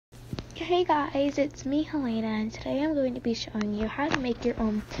Hey guys, it's me Helena, and today I'm going to be showing you how to make your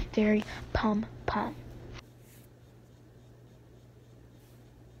own fairy pom-pom.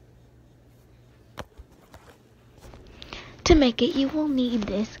 To make it, you will need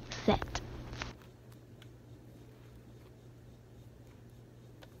this set.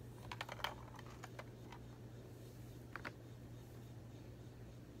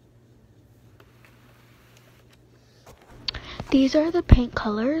 These are the paint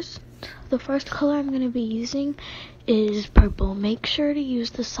colors. The first color I'm going to be using is purple. Make sure to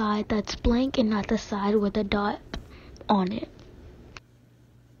use the side that's blank and not the side with a dot on it.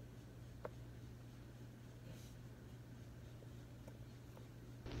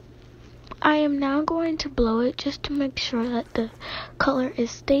 I am now going to blow it just to make sure that the color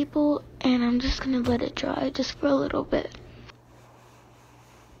is stable, and I'm just going to let it dry just for a little bit.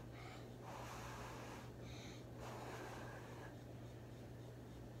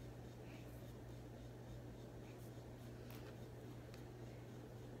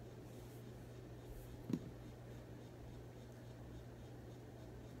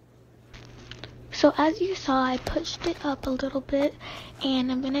 So as you saw, I pushed it up a little bit,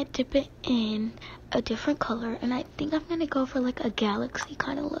 and I'm going to dip it in a different color, and I think I'm going to go for like a galaxy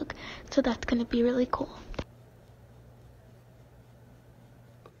kind of look, so that's going to be really cool.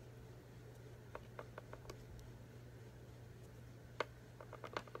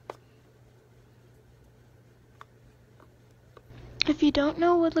 If you don't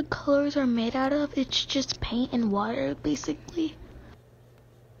know what the colors are made out of, it's just paint and water basically.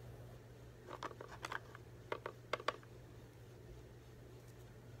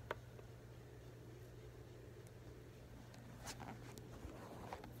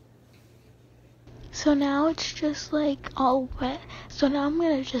 So now it's just like all wet. So now I'm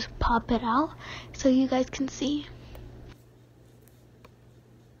gonna just pop it out so you guys can see.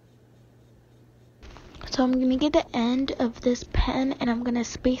 So I'm gonna get the end of this pen and I'm gonna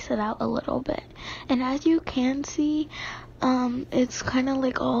space it out a little bit. And as you can see, it's kind of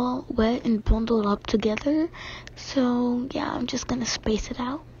like all wet and bundled up together. So yeah, I'm just gonna space it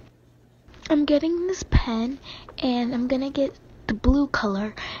out. I'm getting this pen and I'm gonna get the blue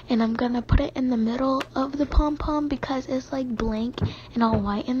color, and I'm gonna put it in the middle of the pom-pom because it's like blank and all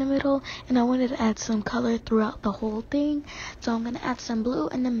white in the middle, and I wanted to add some color throughout the whole thing. So I'm gonna add some blue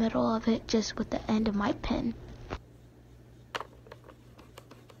in the middle of it just with the end of my pen.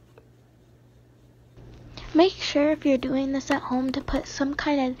 Make sure if you're doing this at home to put some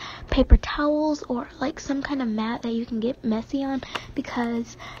kind of paper towels or like some kind of mat that you can get messy on,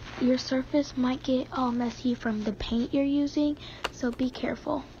 because your surface might get all messy from the paint you're using, so be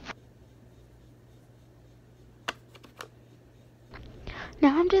careful.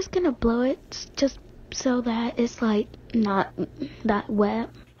 Now I'm just gonna blow it just so that it's like not that wet.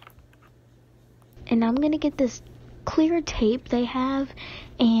 And I'm gonna get this clear tape they have,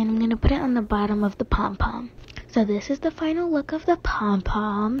 and I'm gonna put it on the bottom of the pom-pom. So this is the final look of the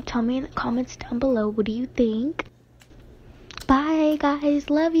pom-pom. Tell me in the comments down below, what do you think? Bye guys,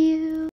 love you.